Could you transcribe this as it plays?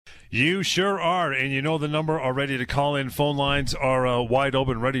You sure are, and you know the number already to call in. Phone lines are wide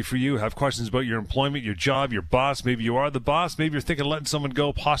open, ready for you. Have questions about your employment, your job, your boss. Maybe you are the boss. Maybe you're thinking of letting someone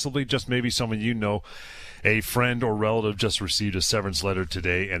go, possibly just maybe someone you know. A friend or relative just received a severance letter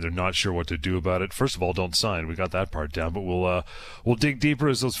today, and they're not sure what to do about it. First of all, don't sign. We got that part down, but we'll dig deeper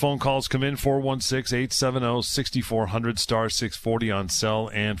as those phone calls come in. 416-870-6400, star 640 on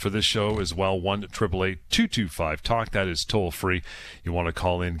cell, and for this show as well, 1-888-225-TALK. That is toll free. You want to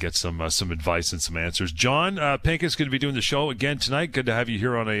call in, get some advice and some answers. John Pincus going to be doing the show again tonight. Good to have you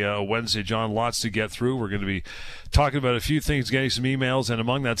here on a Wednesday, John. Lots to get through. We're going to be talking about a few things, getting some emails, and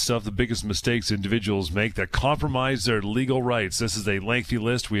among that stuff, the biggest mistakes individuals make that compromise their legal rights. This is a lengthy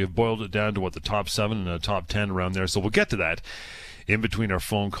list. We have boiled it down to the top 7 and the top 10 around there. So we'll get to that in between our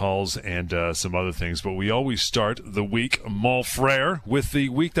phone calls and some other things. But we always start the week, mon frere, with the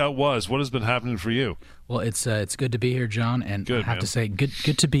week that was. What has been happening for you? Well, it's good to be here, John, and good, I have man. to say,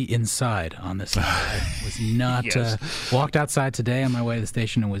 good to be inside on this. I was not Yes. walked outside today on my way to the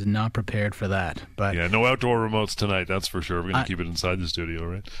station and was not prepared for that. But Yeah, no outdoor remotes tonight, that's for sure. We're going to keep it inside the studio,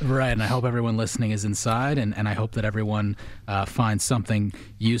 right? right, and I hope everyone listening is inside, and I hope that everyone finds something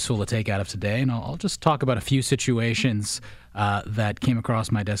useful to take out of today. And I'll just talk about a few situations that came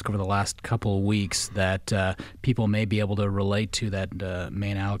across my desk over the last couple of weeks that people may be able to relate to, that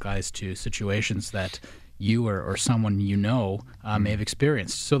may analogize to situations that you or someone you know may have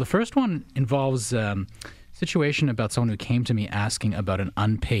experienced. So the first one involves situation about someone who came to me asking about an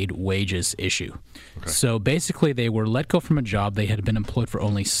unpaid wages issue. Okay. So basically they were let go from a job. They had been employed for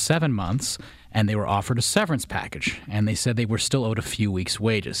only 7 months, and they were offered a severance package, and they said they were still owed a few weeks'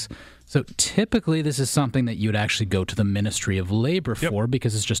 wages. So typically this is something that you'd actually go to the Ministry of Labor for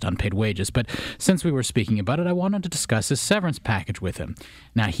because it's just unpaid wages. But since we were speaking about it, I wanted to discuss his severance package with him.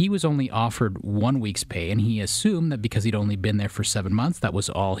 Now, he was only offered 1 week's pay, and he assumed that because he'd only been there for 7 months, that was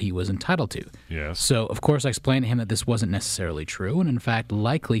all he was entitled to. Yes. So, of course, I explained to him that this wasn't necessarily true, and in fact,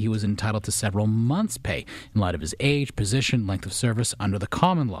 likely he was entitled to several months' pay in light of his age, position, length of service under the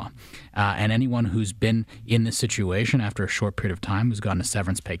common law. And anyone who's been in this situation after a short period of time, who's gotten a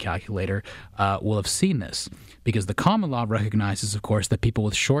severance pay calculator, will have seen this. Because the common law recognizes, of course, that people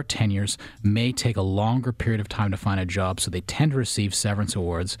with short tenures may take a longer period of time to find a job, so they tend to receive severance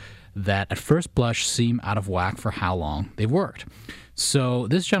awards that at first blush seem out of whack for how long they've worked. So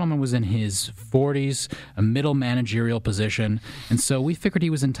this gentleman was in his 40s, a middle managerial position, and so we figured he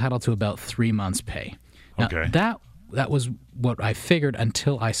was entitled to about 3 months' pay. Now, Okay. That was what I figured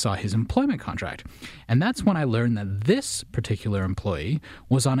until I saw his employment contract. And that's when I learned that this particular employee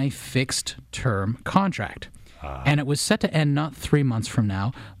was on a fixed-term contract. And it was set to end not 3 months from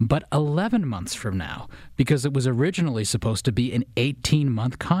now, but 11 months from now, because it was originally supposed to be an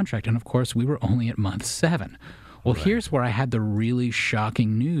 18-month contract. And, of course, we were only at month 7. Well, here's where I had the really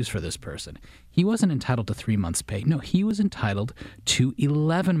shocking news for this person. He wasn't entitled to 3 months' pay. No, he was entitled to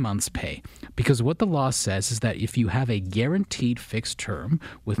 11 months' pay. Because what the law says is that if you have a guaranteed fixed term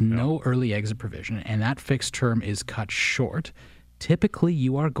with no early exit provision, and that fixed term is cut short, typically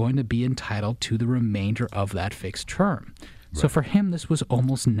you are going to be entitled to the remainder of that fixed term. So for him, this was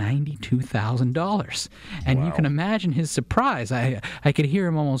almost $92,000. And you can imagine his surprise. I could hear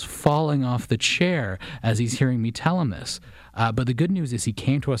him almost falling off the chair as he's hearing me tell him this. But the good news is he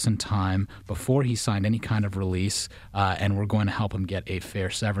came to us in time before he signed any kind of release, and we're going to help him get a fair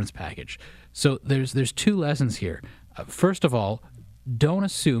severance package. So there's 2 lessons here. First of all, don't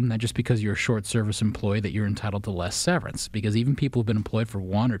assume that just because you're a short service employee that you're entitled to less severance, because even people who've been employed for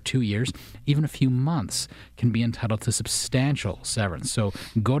 1 or 2 years, even a few months, can be entitled to substantial severance. So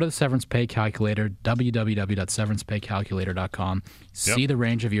go to the severance pay calculator, www.severancepaycalculator.com, see the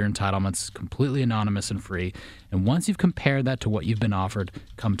range of your entitlements, completely anonymous and free, and once you've compared that to what you've been offered,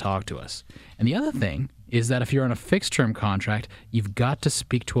 come talk to us. And the other thing is that if you're on a fixed-term contract, you've got to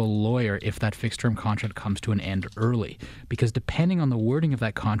speak to a lawyer if that fixed-term contract comes to an end early. Because depending on the wording of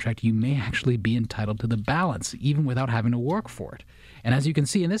that contract, you may actually be entitled to the balance, even without having to work for it. And as you can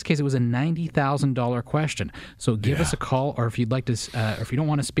see, in this case, it was a $90,000 question. So give us a call, or if you'd like to, if you don't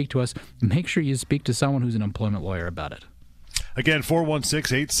want to speak to us, make sure you speak to someone who's an employment lawyer about it. Again,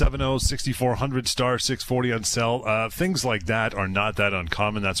 416-870-6400, star 640 on cell. Things like that are not that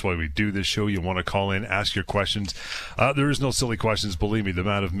uncommon. That's why we do this show. You want to call in, ask your questions. There is no silly questions. Believe me, the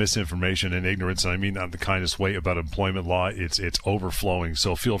amount of misinformation and ignorance, and I mean that in the kindest way, about employment law, it's overflowing.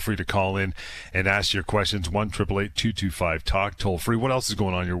 So feel free to call in and ask your questions. 1-888-225-TALK, toll free. What else is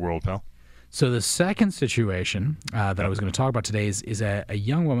going on in your world, pal? So the second situation that I was going to talk about today is a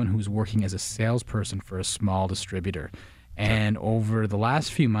young woman who's working as a salesperson for a small distributor. And over the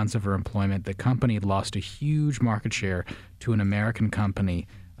last few months of her employment, the company had lost a huge market share to an American company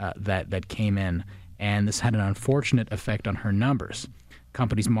that came in, and this had an unfortunate effect on her numbers.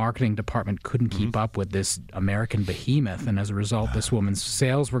 Company's marketing department couldn't keep up with this American behemoth, and as a result, this woman's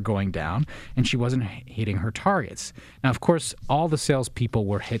sales were going down, and she wasn't hitting her targets. Now, of course, all the salespeople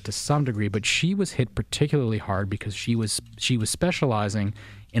were hit to some degree, but she was hit particularly hard because she was specializing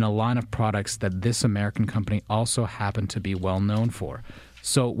in a line of products that this American company also happened to be well known for.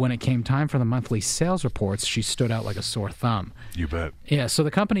 So when it came time for the monthly sales reports, she stood out like a sore thumb. You bet. Yeah, so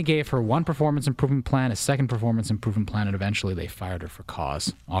the company gave her one performance improvement plan, a second performance improvement plan, and eventually they fired her for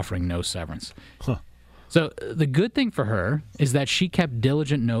cause, offering no severance. Huh. So the good thing for her is that she kept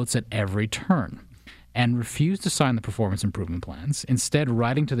diligent notes at every turn and refused to sign the performance improvement plans, instead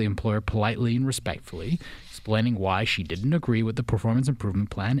writing to the employer politely and respectfully, explaining why she didn't agree with the performance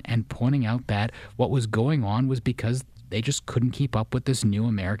improvement plan and pointing out that what was going on was because they just couldn't keep up with this new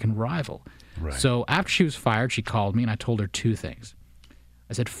American rival. Right. So after she was fired, she called me and I told her two things.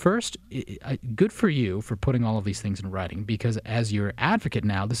 I said, first, good for you for putting all of these things in writing, because as your advocate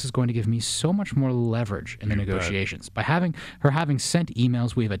now, this is going to give me so much more leverage in the negotiations. By having sent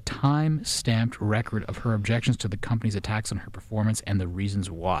emails, we have a time-stamped record of her objections to the company's attacks on her performance and the reasons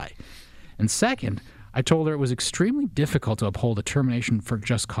why. And second, I told her it was extremely difficult to uphold a termination for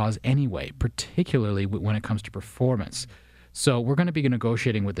just cause anyway, particularly when it comes to performance. So we're going to be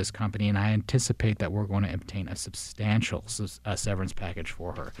negotiating with this company, and I anticipate that we're going to obtain a substantial severance package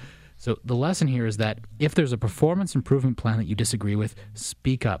for her. So the lesson here is that if there's a performance improvement plan that you disagree with,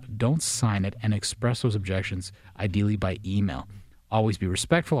 speak up. Don't sign it, and express those objections, ideally by email. Always be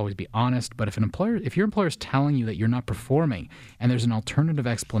respectful, always be honest, but if your employer is telling you that you're not performing and there's an alternative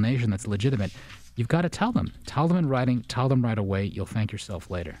explanation that's legitimate, you've got to tell them. Tell them in writing, tell them right away. You'll thank yourself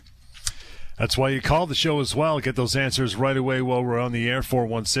later. That's why you call the show as well. Get those answers right away while we're on the air.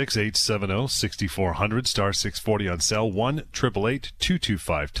 416-870-6400, star 640 on cell,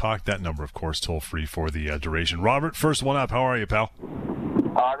 1-888-225-TALK. That number, of course, toll free for the duration. Robert, first one up. How are you, pal?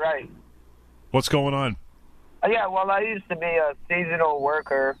 All right. What's going on? Yeah, well, I used to be a seasonal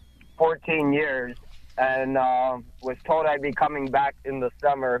worker 14 years and was told I'd be coming back in the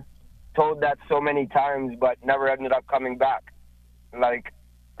summer. Told that so many times, but never ended up coming back. And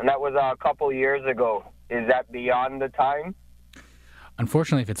that was a couple years ago. Is that beyond the time?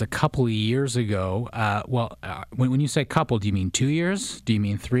 Unfortunately, if it's a couple of years ago, when you say couple, do you mean 2 years? Do you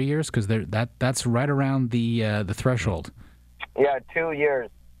mean 3 years? Because that's right around the threshold. Yeah, 2 years.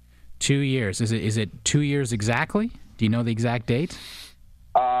 2 years. Is it 2 years exactly? Do you know the exact date?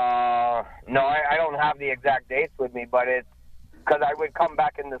 No, I don't have the exact dates with me, but it's because I would come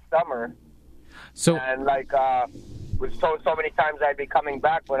back in the summer. So and was told so many times I'd be coming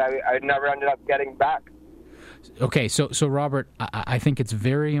back, but I never ended up getting back. Okay, so Robert, I think it's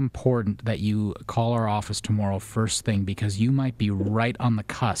very important that you call our office tomorrow first thing, because you might be right on the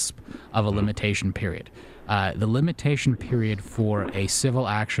cusp of a limitation period. The limitation period for a civil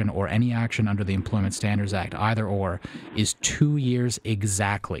action or any action under the Employment Standards Act, either or, is 2 years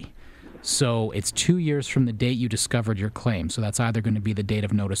exactly. So it's 2 years from the date you discovered your claim. So that's either going to be the date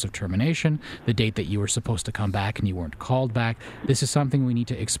of notice of termination, the date that you were supposed to come back and you weren't called back. This is something we need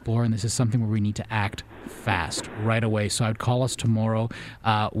to explore, and this is something where we need to act fast, right away. So I'd call us tomorrow.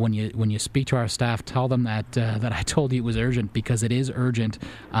 When you speak to our staff, tell them that I told you it was urgent, because it is urgent.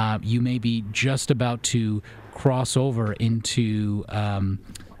 You may be just about to cross over into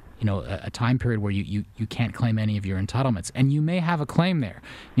a time period where you can't claim any of your entitlements. And you may have a claim there.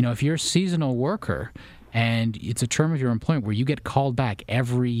 If you're a seasonal worker and it's a term of your employment where you get called back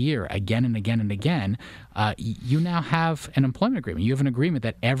every year again and again and again, you now have an employment agreement. You have an agreement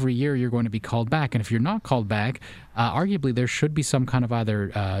that every year you're going to be called back. And if you're not called back, arguably there should be some kind of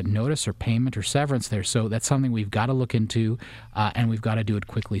either notice or payment or severance there. So that's something we've got to look into, and we've got to do it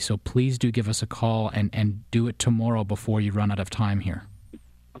quickly. So please do give us a call and do it tomorrow before you run out of time here.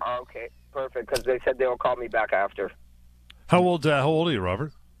 Okay, perfect, because they said they'll call me back after. How old are you,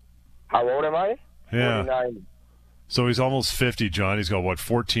 Robert? How old am I? Yeah. 49. So he's almost 50, John. He's got,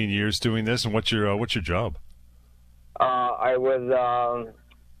 14 years doing this? And what's your job? I was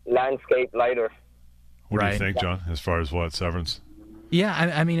landscape lighter. What do you think, John, as far as what, severance?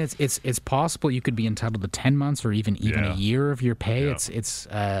 Yeah, I mean, it's possible you could be entitled to 10 months or even a year of your pay. Yeah.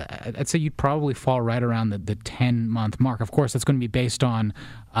 I'd say you'd probably fall right around the 10-month mark. Of course, that's going to be based on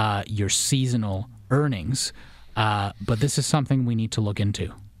your seasonal earnings, but this is something we need to look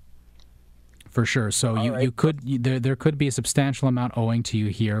into for sure. So there could be a substantial amount owing to you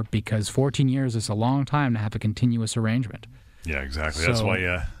here, because 14 years is a long time to have a continuous arrangement. Yeah, exactly.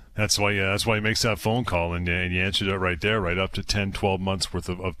 That's why he makes that phone call, and you answered it right there, right up to 10, 12 months worth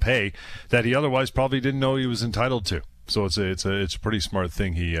of pay that he otherwise probably didn't know he was entitled to. So it's a pretty smart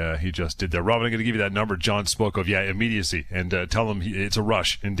thing he just did there. Robin, I'm going to give you that number John spoke of. Yeah, immediacy, and tell him it's a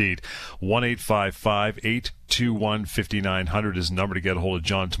rush indeed. 1-855-821-5900 is the number to get a hold of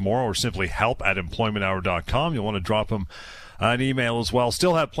John tomorrow, or simply help@employmenthour.com. You'll want to drop him an email as well.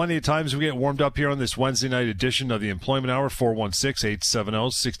 Still have plenty of time as we get warmed up here on this Wednesday night edition of the Employment Hour.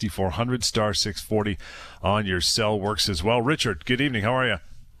 416-870-6400, star 640 on your cell works as well. Richard, good evening. How are you?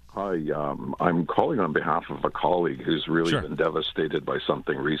 Hi, I'm calling on behalf of a colleague who's really been devastated by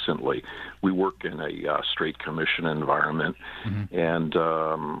something recently. We work in a straight commission environment, and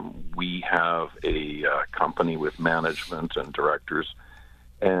we have a company with management and directors.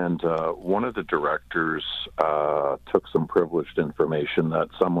 And one of the directors took some privileged information that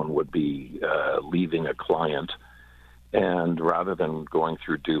someone would be leaving a client, and rather than going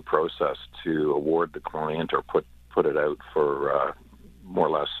through due process to award the client or put it out for more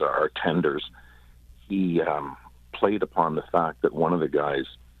or less our tenders, he played upon the fact that one of the guys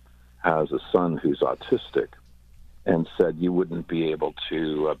has a son who's autistic, and said you wouldn't be able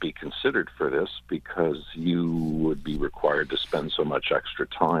to be considered for this because you would be required to spend so much extra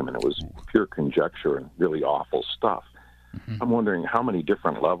time. And it was pure conjecture and really awful stuff. I'm wondering how many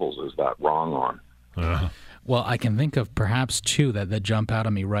different levels is that wrong on? Well, I can think of perhaps two that jump out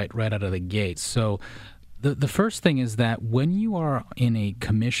at me right out of the gate. So the first thing is that when you are in a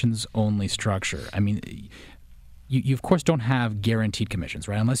commissions-only structure, I mean, you of course don't have guaranteed commissions,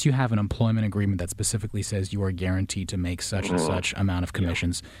 right? Unless you have an employment agreement that specifically says you are guaranteed to make such and such amount of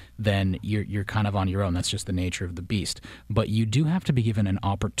commissions, then you're kind of on your own. That's just the nature of the beast. But you do have to be given an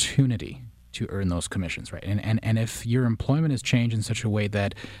opportunity to earn those commissions, right? And if your employment is changed in such a way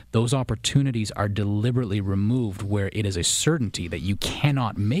that those opportunities are deliberately removed, where it is a certainty that you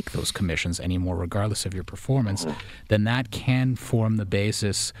cannot make those commissions anymore regardless of your performance, then that can form the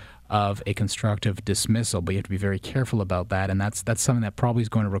basis of a constructive dismissal. But you have to be very careful about that, and that's something that probably is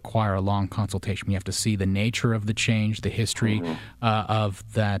going to require a long consultation. We have to see the nature of the change, the history of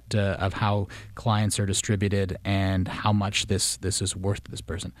that, of how clients are distributed, and how much this is worth to this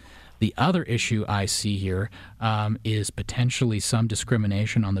person. The other issue I see here is potentially some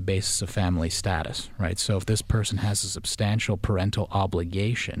discrimination on the basis of family status, right? So if this person has a substantial parental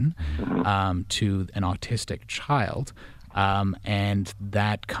obligation to an autistic child, and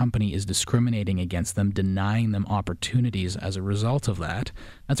that company is discriminating against them, denying them opportunities as a result of that,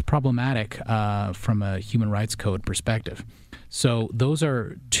 that's problematic from a human rights code perspective. So those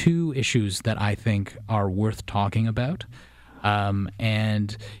are two issues that I think are worth talking about.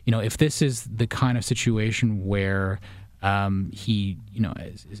 And, you know, if this is the kind of situation where he, you know,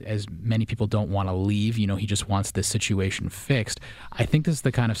 as many people don't want to leave, you know, he just wants this situation fixed, I think this is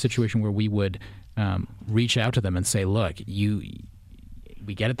the kind of situation where we would reach out to them and say, look,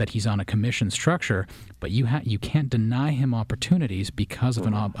 we get it that he's on a commission structure, but you can't deny him opportunities because of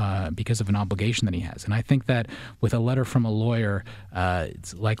an obligation that he has. And I think that with a letter from a lawyer,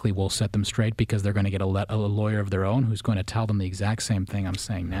 it's likely will set them straight, because they're going to get a lawyer of their own who's going to tell them the exact same thing I'm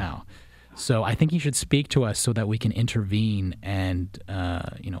saying now. So I think he should speak to us so that we can intervene and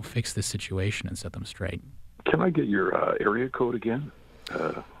fix this situation and set them straight. Can I get your area code again?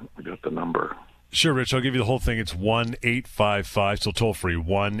 I got the number. Sure, Rich. I'll give you the whole thing. It's 1-855, so toll free,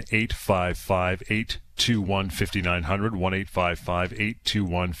 1-855-821-5900,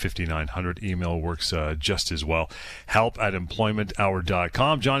 1-855-821-5900. Email works just as well.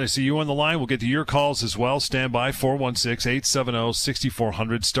 help@employmenthour.com. John, I see you on the line. We'll get to your calls as well. Stand by,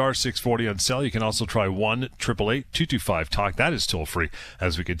 416-870-6400, star 640 on cell. You can also try 1-888-225-TALK. That is toll free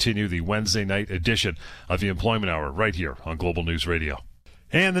as we continue the Wednesday night edition of the Employment Hour right here on Global News Radio.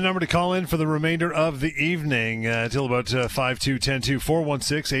 And the number to call in for the remainder of the evening till about 5-2-10-2,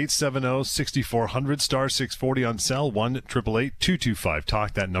 416-870-6400, star 640 on cell,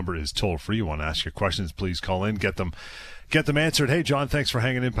 1-888-225-TALK. That number is toll free. You want to ask your questions, please call in, get them answered. Hey, John, thanks for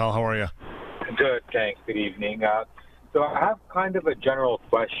hanging in, pal. How are you? Good, thanks. Good evening. So I have kind of a general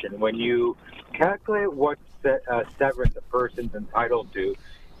question. When you calculate what severance a person's entitled to,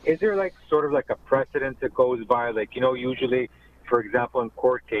 is there sort of a precedent that goes by? Usually, for example, in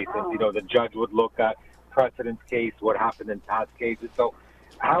court cases, the judge would look at precedent case, what happened in past cases. So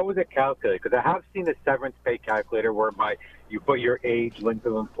how is it calculated? Because I have seen a severance pay calculator whereby you put your age, length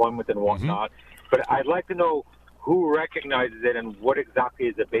of employment, and whatnot. But I'd like to know who recognizes it and what exactly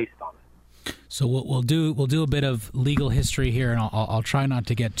is it based on. So we'll do a bit of legal history here, and I'll try not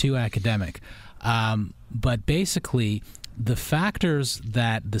to get too academic. But basically, the factors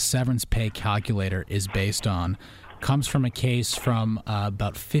that the severance pay calculator is based on comes from a case from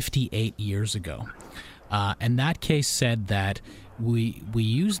about 58 years ago. And that case said that we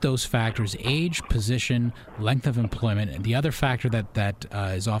use those factors: age, position, length of employment. And the other factor that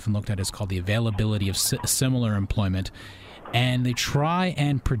is often looked at is called the availability of similar employment. And they try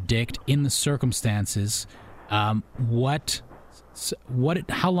and predict in the circumstances how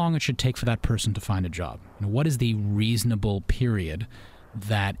long it should take for that person to find a job. What is the reasonable period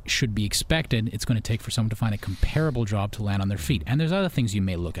that should be expected it's going to take for someone to find a comparable job to land on their feet? And there's other things you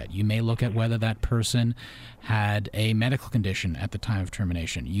may look at. You may look at whether that person had a medical condition at the time of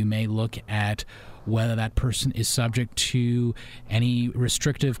termination. You may look at whether that person is subject to any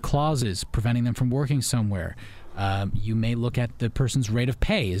restrictive clauses preventing them from working somewhere. You may look at the person's rate of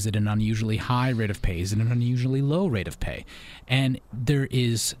pay. Is it an unusually high rate of pay? Is it an unusually low rate of pay? And there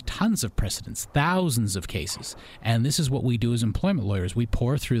is tons of precedents, thousands of cases. And this is what we do as employment lawyers. We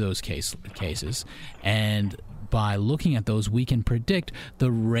pore through those cases, and by looking at those, we can predict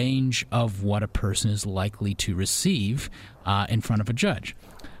the range of what a person is likely to receive in front of a judge.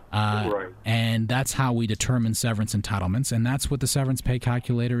 Right. And that's how we determine severance entitlements, and that's what the severance pay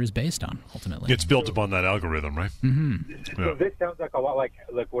calculator is based on, ultimately. It's built upon that algorithm, right? Mm-hmm. So this sounds like a lot like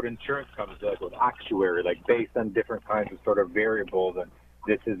what insurance companies do, like with actuary, like based on different kinds of sort of variables, and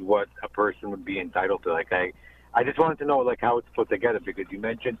this is what a person would be entitled to. Like I just wanted to know like how it's put together, because you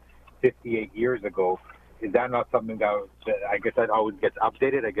mentioned 58 years ago. Is that not something that I guess that always gets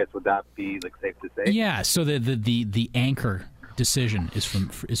updated? I guess would that be like safe to say? Yeah. So the anchor decision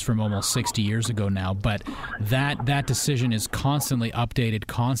is from almost 60 years ago now, but that decision is constantly updated,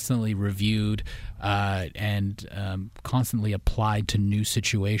 constantly reviewed, and constantly applied to new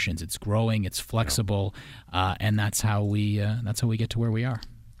situations. It's growing, it's flexible, and that's how we get to where we are.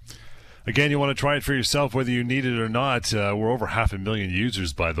 Again, you want to try it for yourself, whether you need it or not. We're over 500,000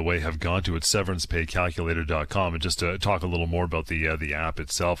 users, by the way, have gone to it, severancepaycalculator.com. And just to talk a little more about the app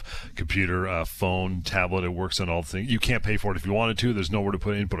itself, computer, phone, tablet, it works on all things. You can't pay for it if you wanted to. There's nowhere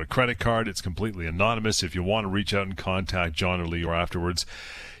to input a credit card. It's completely anonymous. If you want to reach out and contact John or Lee or afterwards,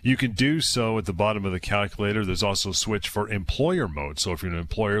 you can do so at the bottom of the calculator. There's also a switch for employer mode. So if you're an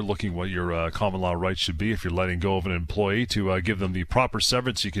employer looking what your common law rights should be, if you're letting go of an employee to give them the proper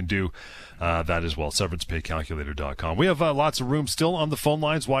severance, you can do that as well. Severancepaycalculator.com. We have lots of room still on the phone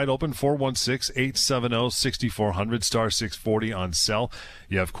lines, wide open, 416-870-6400, star 640 on cell.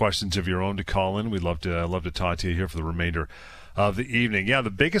 You have questions of your own to call in. We'd love to talk to you here for the remainder of the evening. Yeah, the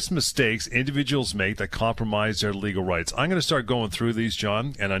biggest mistakes individuals make that compromise their legal rights. I'm going to start going through these,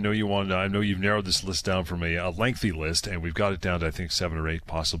 John, and I know you've narrowed this list down from a lengthy list, and we've got it down to, I think, 7 or 8,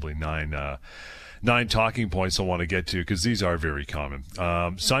 possibly 9 talking points I want to get to, because these are very common.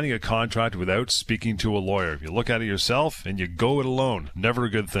 Signing a contract without speaking to a lawyer. You look at it yourself and you go it alone. Never a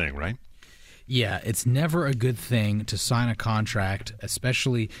good thing, right? Yeah, it's never a good thing to sign a contract,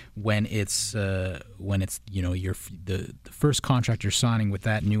 especially when it's the first contract you're signing with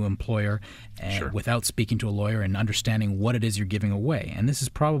that new employer, and sure, without speaking to a lawyer and understanding what it is you're giving away. And this is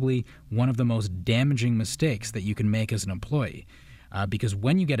probably one of the most damaging mistakes that you can make as an employee. Because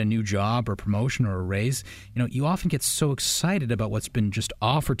when you get a new job or promotion or a raise, you often get so excited about what's been just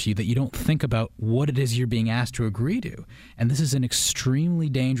offered to you that you don't think about what it is you're being asked to agree to. And this is an extremely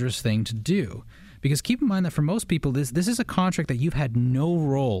dangerous thing to do. Because keep in mind that for most people, this is a contract that you've had no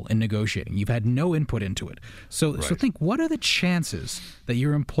role in negotiating. You've had no input into it. So think, what are the chances that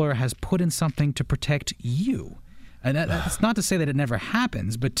your employer has put in something to protect you? And that's not to say that it never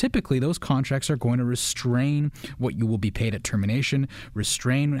happens, but typically those contracts are going to restrain what you will be paid at termination,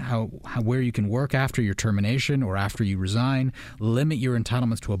 restrain where you can work after your termination or after you resign, limit your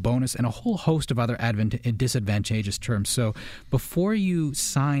entitlements to a bonus, and a whole host of other disadvantageous terms. So before you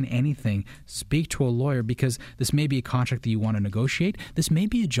sign anything, speak to a lawyer, because this may be a contract that you want to negotiate. This may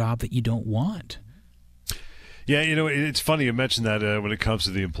be a job that you don't want. Yeah, it's funny you mentioned that when it comes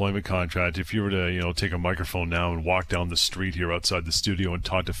to the employment contract. If you were to, take a microphone now and walk down the street here outside the studio and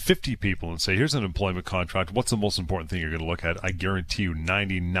talk to 50 people and say, here's an employment contract, what's the most important thing you're going to look at? I guarantee you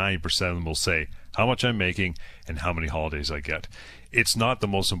 99% of them will say how much I'm making and how many holidays I get. It's not the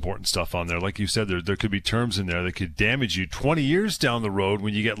most important stuff on there. Like you said, there could be terms in there that could damage you 20 years down the road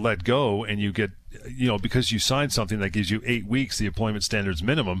when you get let go, and you get, because you signed something that gives you 8 weeks, the employment standards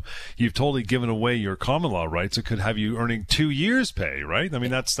minimum, you've totally given away your common law rights. It could have you earning 2 years' pay, right? I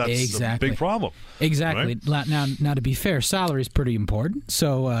mean, that's exactly a big problem. Exactly. Right? Now, to be fair, salary is pretty important.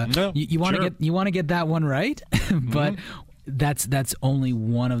 So you want to get that one right, but. Mm-hmm. That's only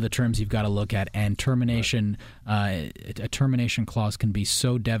one of the terms you've got to look at, and termination. A termination clause can be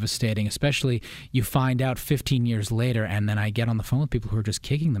so devastating, especially you find out 15 years later, and then I get on the phone with people who are just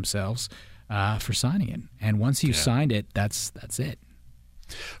kicking themselves for signing it. And once you've signed it, that's it.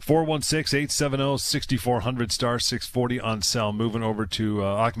 416-870-6400 star 640 on cell. Moving over to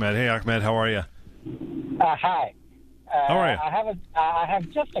Ahmed. Hey, Ahmed, how are you? Hi. How are you? I have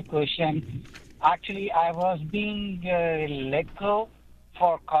just a question. Actually, I was being let go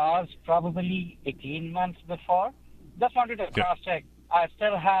for cause probably 18 months before. Just wanted to cross-check. I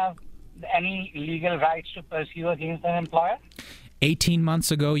still have any legal rights to pursue against an employer? 18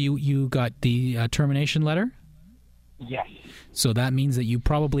 months ago, you got the termination letter? Yes. So that means that you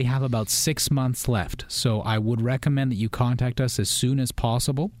probably have about 6 months left. So I would recommend that you contact us as soon as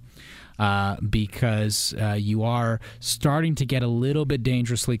possible. Because you are starting to get a little bit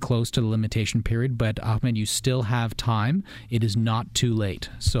dangerously close to the limitation period. But, Ahmed, you still have time. It is not too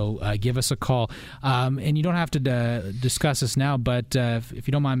late. So give us a call. And you don't have to discuss this now, but if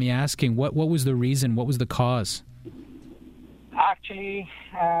you don't mind me asking, what was the reason? What was the cause? Actually,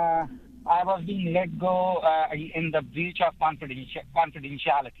 I was being let go in the breach of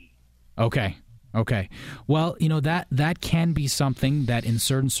confidentiality. Okay. Well, that can be something that in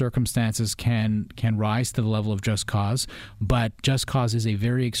certain circumstances can rise to the level of just cause, but just cause is a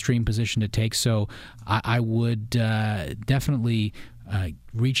very extreme position to take. So I would definitely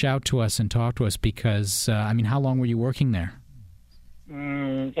reach out to us and talk to us because, how long were you working there?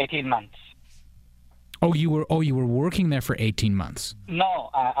 18 months. Oh, you were working there for 18 months. No,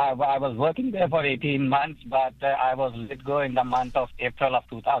 I was working there for 18 months, but I was let go in the month of April of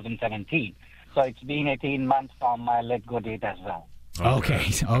 2017. So it's been 18 months from my let go date as well.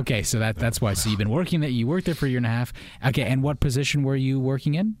 Okay. So that's why. So you've been working there. You worked there for a year and a half. Okay. And what position were you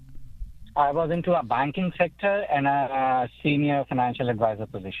working in? I was into a banking sector and a senior financial advisor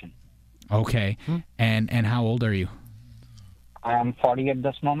position. Okay. And how old are you? I am 40 at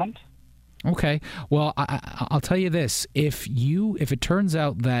this moment. Okay. Well, I'll tell you this. If it turns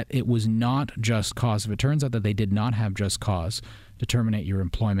out that it was not just cause, if it turns out that they did not have just cause to terminate your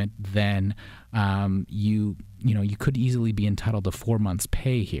employment, then you could easily be entitled to 4 months'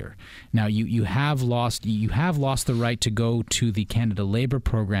 pay here. Now, you have lost the right to go to the Canada Labour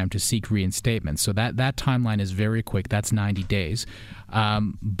Program to seek reinstatement. So that timeline is very quick. That's 90 days.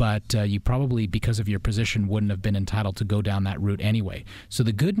 But you probably, because of your position, wouldn't have been entitled to go down that route anyway. So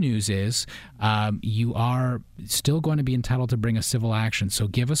the good news is you are still going to be entitled to bring a civil action. So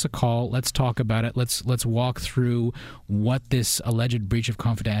give us a call. Let's talk about it. Let's walk through what this alleged breach of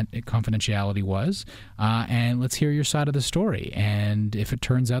confidentiality was, and let's hear your side of the story. And if it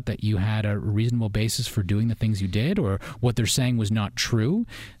turns out that you had a reasonable basis for doing the things you did, or what they're saying was not true,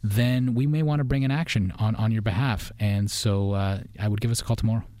 then we may want to bring an action on your behalf. And so I would give us a call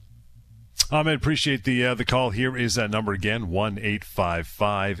tomorrow. Ahmed, appreciate the call. Here is that number again,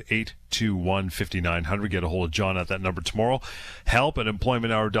 1-855-821-5900. Get a hold of John at that number tomorrow.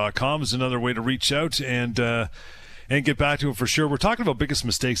 Help@employmenthour.com is another way to reach out and get back to him for sure. We're talking about biggest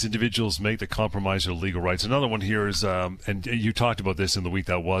mistakes individuals make that compromise their legal rights. Another one here is, and you talked about this in the week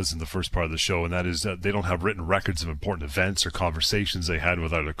that was in the first part of the show, and that is that they don't have written records of important events or conversations they had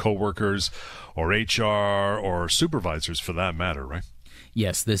with either coworkers or HR or supervisors for that matter, right?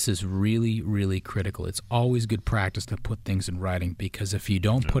 Yes, this is really, really critical. It's always good practice to put things in writing, because if you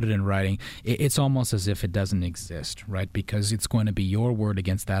don't put it in writing, it's almost as if it doesn't exist, right? Because it's going to be your word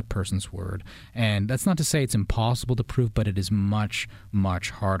against that person's word. And that's not to say it's impossible to prove, but it is much, much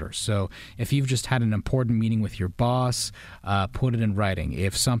harder. So if you've just had an important meeting with your boss, put it in writing.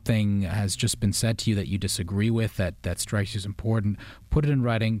 If something has just been said to you that you disagree with, that strikes you as important, put it in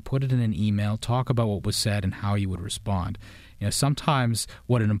writing, put it in an email, talk about what was said and how you would respond. Sometimes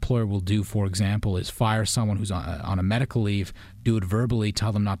what an employer will do, for example, is fire someone who's on a medical leave, do it verbally,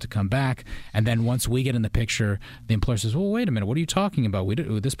 tell them not to come back, and then once we get in the picture, the employer says, "Well, wait a minute, what are you talking about?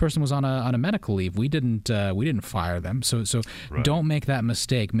 This person was on a medical leave. We didn't fire them." So right. Don't make that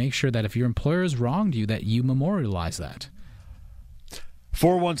mistake. Make sure that if your employer has wronged you, that you memorialize that.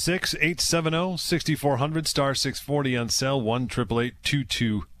 416-870-6400 star 640 on cell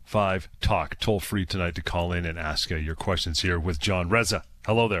 1-888-225-TALK. Toll free tonight to call in and ask your questions here with John. Reza,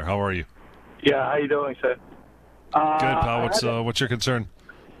 hello there. How are you? Yeah, how you doing, sir? Good, pal. What's your concern?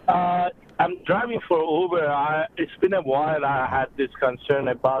 I'm driving for Uber. It's been a while. I had this concern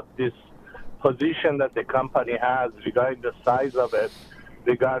about this position that the company has regarding the size of it,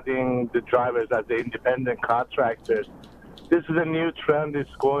 regarding the drivers as the independent contractors. This is a new trend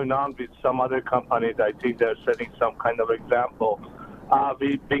that's going on with some other companies. I think they're setting some kind of example.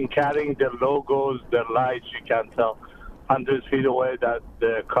 We've been carrying their logos, their lights. You can tell hundreds of feet away that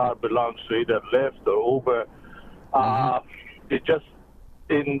the car belongs to either Lyft or Uber. It just,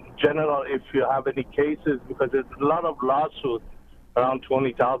 in general, if you have any cases, because there's a lot of lawsuits, around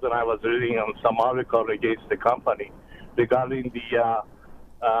 20,000 I was reading on some article against the company regarding the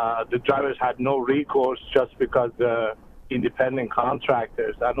the drivers had no recourse just because they're independent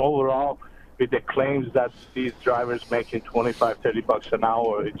contractors. And overall, with the claims that these drivers making $25-$30 an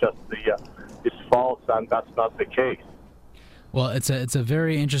hour, it's false, and that's not the case. Well, it's a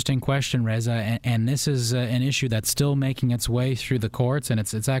very interesting question, Reza, and this is an issue that's still making its way through the courts, and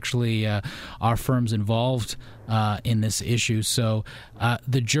it's actually our firm's involved in this issue. So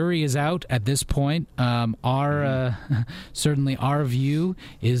the jury is out at this point. Certainly our view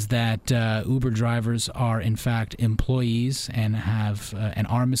is that Uber drivers are in fact employees and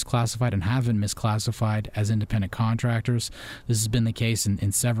are misclassified and have been misclassified as independent contractors. This has been the case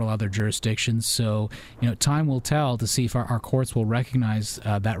in several other jurisdictions. So time will tell to see if our courts will recognize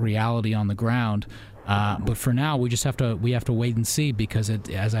that reality on the ground. But for now, we have to wait and see, because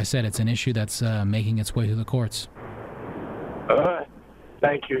as I said, it's an issue that's making its way through the courts. All right.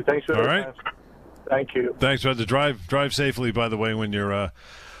 Thank you. Thanks for that. Thank you. Thanks, Reza. Drive safely, by the way, when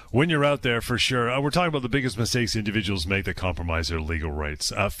you're out there, for sure. We're talking about the biggest mistakes individuals make that compromise their legal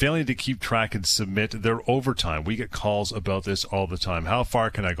rights. Failing to keep track and submit their overtime. We get calls about this all the time. How far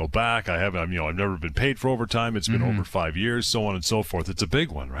can I go back? I've never been paid for overtime. It's been over 5 years, so on and so forth. It's a big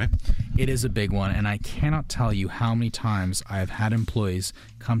one, right? It is a big one, and I cannot tell you how many times I have had employees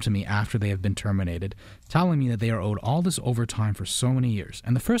come to me after they have been terminated, telling me that they are owed all this overtime for so many years.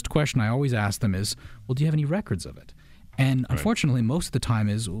 And the first question I always ask them is, well, do you have any records of it? And unfortunately, most of the time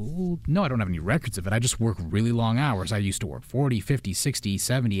is, well, no, I don't have any records of it. I just work really long hours. I used to work 40, 50, 60,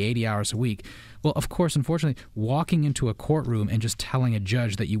 70, 80 hours a week. Well, of course, unfortunately, walking into a courtroom and just telling a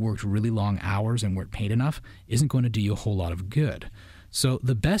judge that you worked really long hours and weren't paid enough isn't going to do you a whole lot of good. So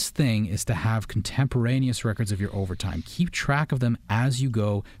the best thing is to have contemporaneous records of your overtime. Keep track of them as you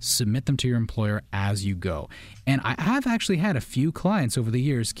go. Submit them to your employer as you go. And I have actually had a few clients over the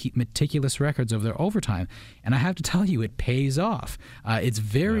years keep meticulous records of their overtime. And I have to tell you, it pays off. It's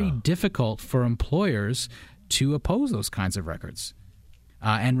very difficult for employers to oppose those kinds of records.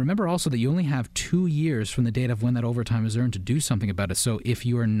 And remember also that you only have 2 years from the date of when that overtime is earned to do something about it. So if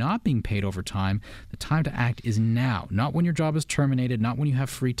you are not being paid overtime, the time to act is now, not when your job is terminated, not when you have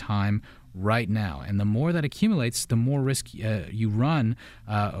free time, right now. And the more that accumulates, the more risk you run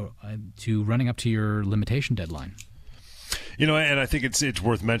to running up to your limitation deadline. And I think it's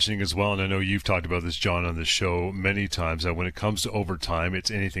worth mentioning as well, and I know you've talked about this, John, on the show many times, that when it comes to overtime, it's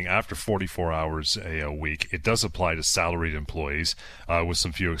anything after 44 hours a week. It does apply to salaried employees, with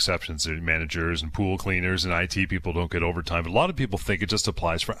some few exceptions. Managers and pool cleaners and IT people don't get overtime. But a lot of people think it just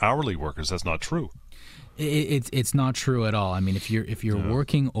applies for hourly workers. That's not true. It's not true at all. I mean, if you're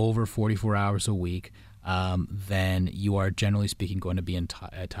working over 44 hours a week, then you are generally speaking going to be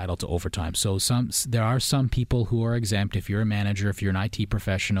entitled to overtime. So there are some people who are exempt. If you're a manager, if you're an IT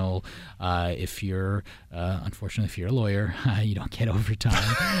professional, if you're unfortunately if you're a lawyer, you don't get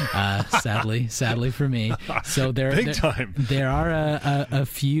overtime. Sadly for me. So there are a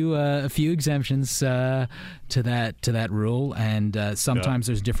few exemptions to that rule, and sometimes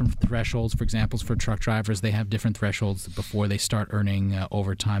there's different thresholds. For example, for truck drivers, they have different thresholds before they start earning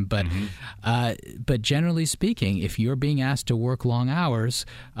overtime. But generally speaking, if you're being asked to work long hours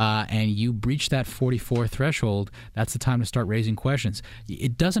and you breach that 44 threshold, that's the time to start raising questions.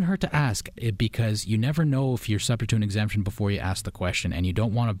 It doesn't hurt to ask, because you never know if you're subject to an exemption before you ask the question, and you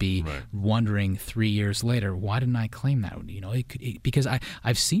don't want to be wondering 3 years later, why didn't I claim that? Because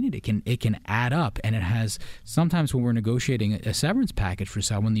I've seen it. It can add up, and it has. Sometimes when we're negotiating a severance package for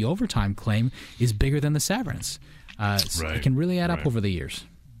someone, the overtime claim is bigger than the severance. It can really add up over the years.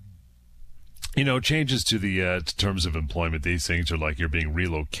 Changes to the terms of employment, these things are like you're being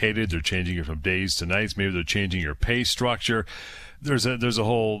relocated. They're changing it from days to nights. Maybe they're changing your pay structure. There's a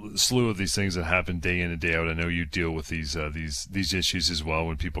whole slew of these things that happen day in and day out. I know you deal with these issues as well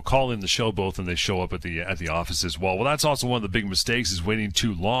when people call in the show, both, and they show up at the office as well. Well, that's also one of the big mistakes, is waiting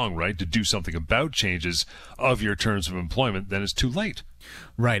too long, right, to do something about changes of your terms of employment. Then it's too late.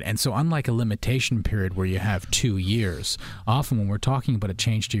 Right, and so unlike a limitation period where you have 2 years, often when we're talking about a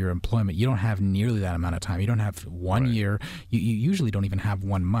change to your employment, you don't have nearly that amount of time. You don't have 1 year. You usually don't even have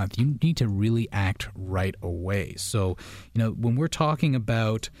 1 month. You need to really act right away. So, when we're talking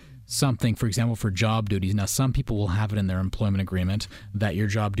about something, for example, for job duties. Now, some people will have it in their employment agreement that your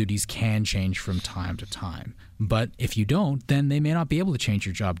job duties can change from time to time. But if you don't, then they may not be able to change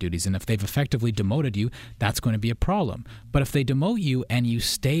your job duties. And if they've effectively demoted you, that's going to be a problem. But if they demote you and you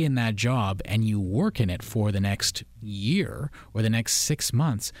stay in that job and you work in it for the next year or the next 6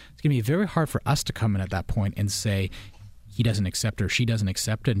 months, it's going to be very hard for us to come in at that point and say, he doesn't accept or she doesn't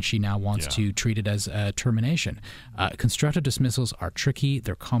accept it, and she now wants to treat it as a termination. Constructive dismissals are tricky,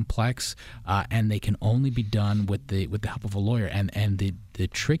 they're complex, and they can only be done with the help of a lawyer. And the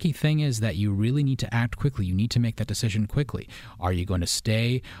tricky thing is that you really need to act quickly. You need to make that decision quickly. Are you going to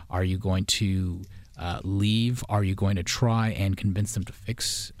stay? Are you going to leave? Are you going to try and convince them to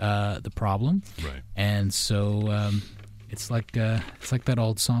fix the problem? Right. And so it's like that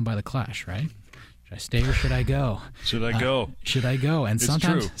old song by The Clash, right? Should I stay or should I go? Should I go? Should I go? And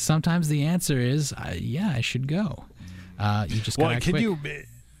it's sometimes the answer is, I should go. You just got to act quick.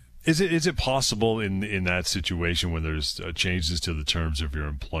 Is it possible in that situation when there's changes to the terms of your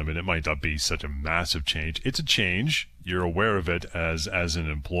employment? It might not be such a massive change. It's a change. You're aware of it as an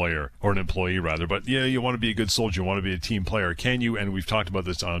employer or an employee rather. But yeah, you want to be a good soldier. You want to be a team player. Can you? And we've talked about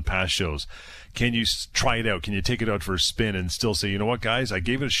this on past shows. Can you try it out? Can you take it out for a spin and still say, you know what, guys, I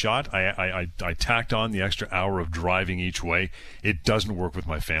gave it a shot. I tacked on the extra hour of driving each way. It doesn't work with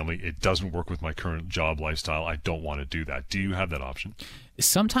my family. It doesn't work with my current job lifestyle. I don't want to do that. Do you have that option?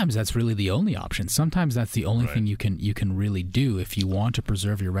 Sometimes that's really the only option. Sometimes that's the only thing you can really do if you want to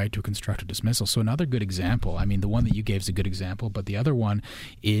preserve your right to a constructive dismissal. So another good example, I mean, the one that you gave is a good example, but the other one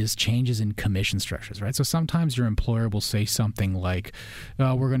is changes in commission structures, right? So sometimes your employer will say something like,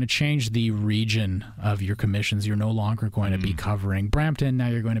 we're going to change the region of your commissions. You're no longer going to be covering Brampton. Now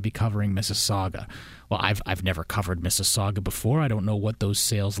you're going to be covering Mississauga. Well, I've never covered Mississauga before. I don't know what those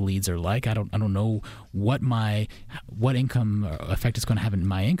sales leads are like. I don't know what income effect it's going to have in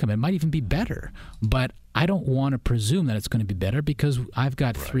my income. It might even be better, but I don't want to presume that it's going to be better because I've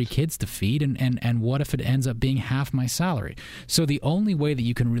got 3 kids to feed, and what if it ends up being half my salary? So the only way that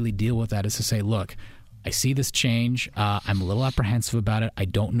you can really deal with that is to say, look, I see this change. I'm a little apprehensive about it. I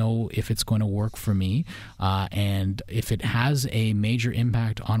don't know if it's going to work for me. And if it has a major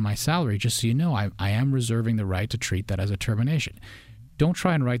impact on my salary, just so you know, I am reserving the right to treat that as a termination. Don't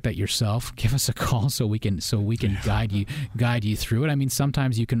try and write that yourself. Give us a call so we can guide you through it. I mean,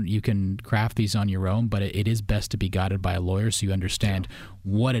 sometimes you can craft these on your own, but it is best to be guided by a lawyer so you understand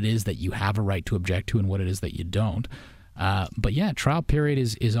what it is that you have a right to object to and what it is that you don't. But yeah, trial period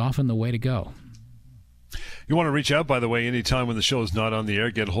is often the way to go. You want to reach out, by the way, anytime when the show is not on the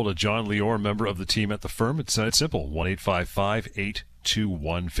air, get a hold of John Lior, member of the team at the firm. It's simple,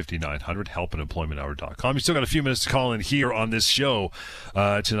 1-855-821-5900, help@employmenthour.com. You still got a few minutes to call in here on this show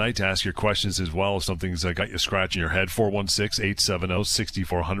tonight to ask your questions as well. If something's got you scratching your head,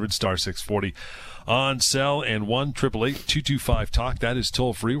 416-870-6400, star 640 on cell, and 1-888-225-TALK. That is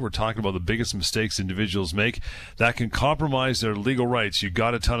toll free. We're talking about the biggest mistakes individuals make that can compromise their legal rights. You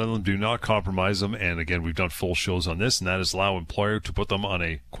got a ton of them. Do not compromise them. And again, we've done full shows on this, and that is allow employer to put them on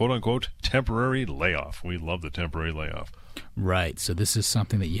a quote-unquote temporary layoff. We love the temporary layoff. Right. So this is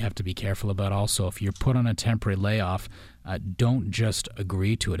something that you have to be careful about also. If you're put on a temporary layoff, don't just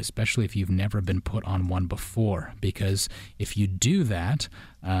agree to it, especially if you've never been put on one before. Because if you do that,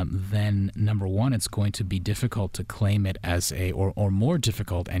 then number one, it's going to be difficult to claim it as or more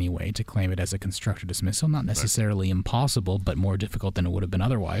difficult anyway, to claim it as a constructive dismissal. Not necessarily impossible, but more difficult than it would have been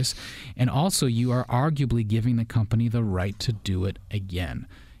otherwise. And also, you are arguably giving the company the right to do it again.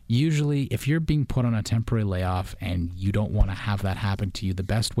 Usually, if you're being put on a temporary layoff and you don't want to have that happen to you, the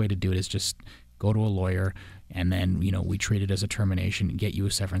best way to do it is just go to a lawyer, and then, we treat it as a termination and get you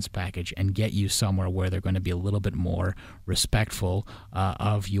a severance package and get you somewhere where they're going to be a little bit more respectful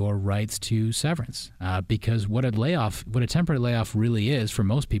of your rights to severance. Because what a temporary layoff really is for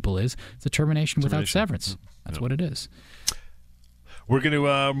most people is it's a termination without severance. That's what it is. We're going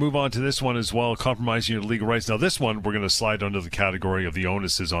to move on to this one as well, compromising your legal rights. Now, this one, we're going to slide under the category of the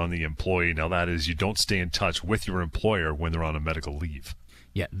onus is on the employee. Now, that is you don't stay in touch with your employer when they're on a medical leave.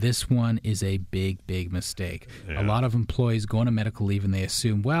 Yeah, this one is a big, big mistake. Yeah. A lot of employees go on a medical leave and they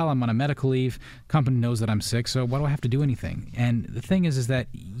assume, well, I'm on a medical leave, company knows that I'm sick, so why do I have to do anything? And the thing is that,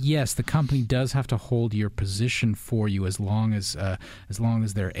 yes, the company does have to hold your position for you as long as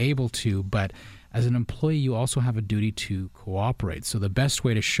they're able to, but as an employee, you also have a duty to cooperate. So the best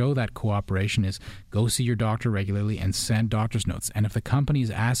way to show that cooperation is go see your doctor regularly and send doctor's notes. And if the company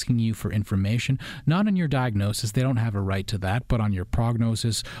is asking you for information, not on your diagnosis, they don't have a right to that, but on your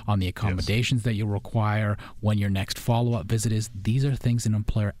prognosis, on the accommodations that you'll require, when your next follow-up visit is, these are things an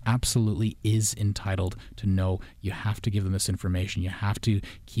employer absolutely is entitled to know. You have to give them this information. You have to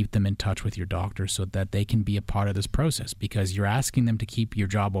keep them in touch with your doctor so that they can be a part of this process, because you're asking them to keep your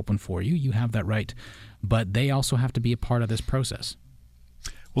job open for you. You have that right. But they also have to be a part of this process.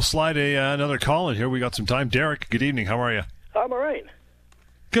 We'll slide another call in here. We got some time. Derek, good evening. How are you? I'm all right.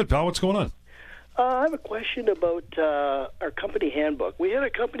 Good, pal. What's going on? I have a question about our company handbook. We had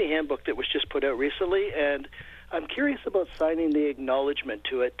a company handbook that was just put out recently, and I'm curious about signing the acknowledgement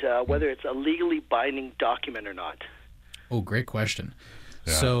to it, whether it's a legally binding document or not. Oh, great question.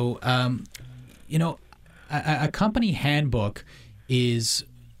 Yeah. So, a company handbook is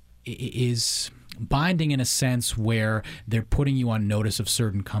binding in a sense where they're putting you on notice of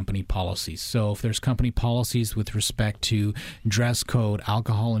certain company policies. So if there's company policies with respect to dress code,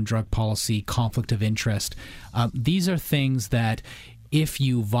 alcohol and drug policy, conflict of interest, these are things that if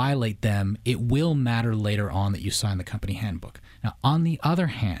you violate them, it will matter later on that you sign the company handbook. Now, on the other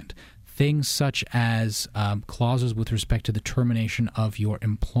hand, things such as clauses with respect to the termination of your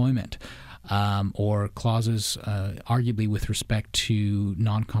employment, or clauses arguably with respect to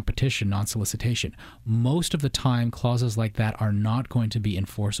non-competition, non-solicitation. Most of the time, clauses like that are not going to be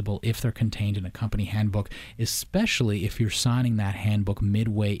enforceable if they're contained in a company handbook, especially if you're signing that handbook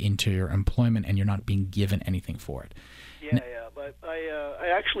midway into your employment and you're not being given anything for it. But I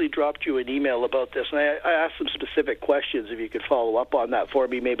actually dropped you an email about this, and I asked some specific questions. If you could follow up on that for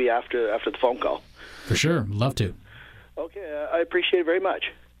me, maybe after the phone call. For sure, love to. Okay, I appreciate it very much.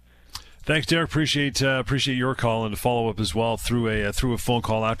 Thanks, Derek. Appreciate your call, and to follow up as well through a phone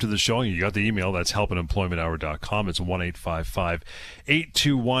call after the show. You got the email. That's help@employmenthour.com. It's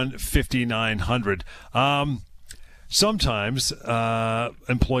 1-855-821-5900. Sometimes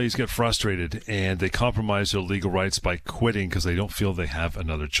employees get frustrated and they compromise their legal rights by quitting because they don't feel they have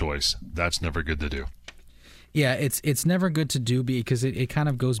another choice. That's never good to do. Yeah, it's never good to do because it kind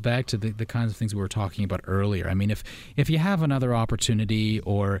of goes back to the kinds of things we were talking about earlier. I mean, if you have another opportunity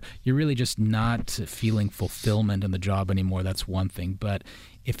or you're really just not feeling fulfillment in the job anymore, that's one thing. But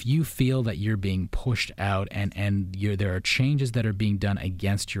if you feel that you're being pushed out and there are changes that are being done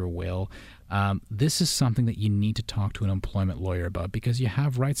against your will, this is something that you need to talk to an employment lawyer about because you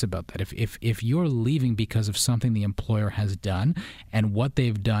have rights about that. If you're leaving because of something the employer has done and what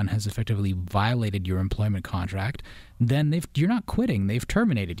they've done has effectively violated your employment contract, then you're not quitting. They've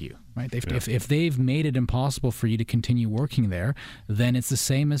terminated you, right? If they've made it impossible for you to continue working there, then it's the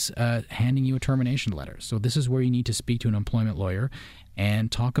same as handing you a termination letter. So this is where you need to speak to an employment lawyer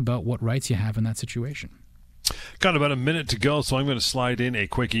and talk about what rights you have in that situation. Got about a minute to go, so I'm going to slide in a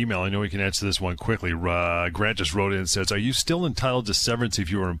quick email. I know we can answer this one quickly. Grant just wrote in and says, are you still entitled to severance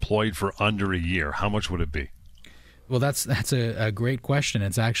if you were employed for under a year? How much would it be? Well, that's a great question.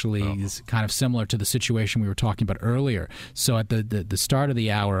 It's actually kind of similar to the situation we were talking about earlier. So at the start of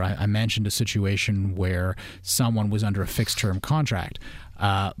the hour, I mentioned a situation where someone was under a fixed-term contract,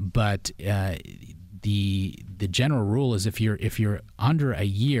 but the general rule is if you're under a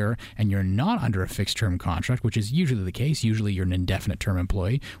year and you're not under a fixed term contract, which is usually the case, usually you're an indefinite term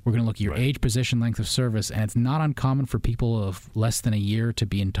employee, we're going to look at your age, position, length of service, and it's not uncommon for people of less than a year to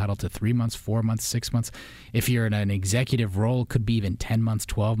be entitled to 3 months, 4 months, 6 months. If you're in an executive role, it could be even 10 months,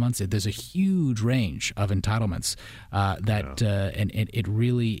 12 months. There's a huge range of entitlements and it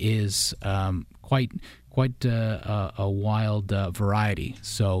really is quite a wild variety.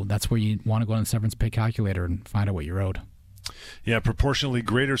 So that's where you want to go on the severance pay calculator and find out what you're owed. Yeah, proportionally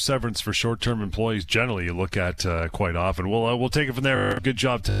greater severance for short-term employees generally you look at quite often. We'll take it from there. Good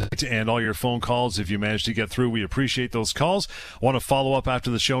job tonight and all your phone calls. If you managed to get through, we appreciate those calls. I want to follow up after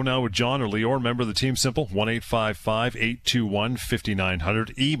the show now with John or Lior, member of the team. Simple,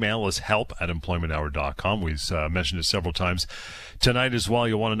 1-855-821-5900. Email is help@employmenthour.com. We've mentioned it several times tonight as well.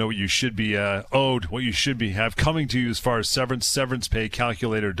 You'll want to know what you should be owed, what you should have coming to you as far as severance,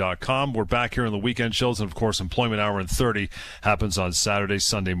 severancepaycalculator.com. We're back here on the weekend shows, and of course, Employment Hour in 30 happens on Saturday,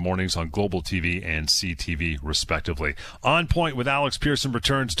 Sunday mornings on Global TV and CTV, respectively. On Point with Alex Pearson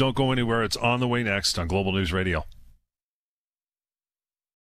returns. Don't go anywhere. It's on the way next on Global News Radio.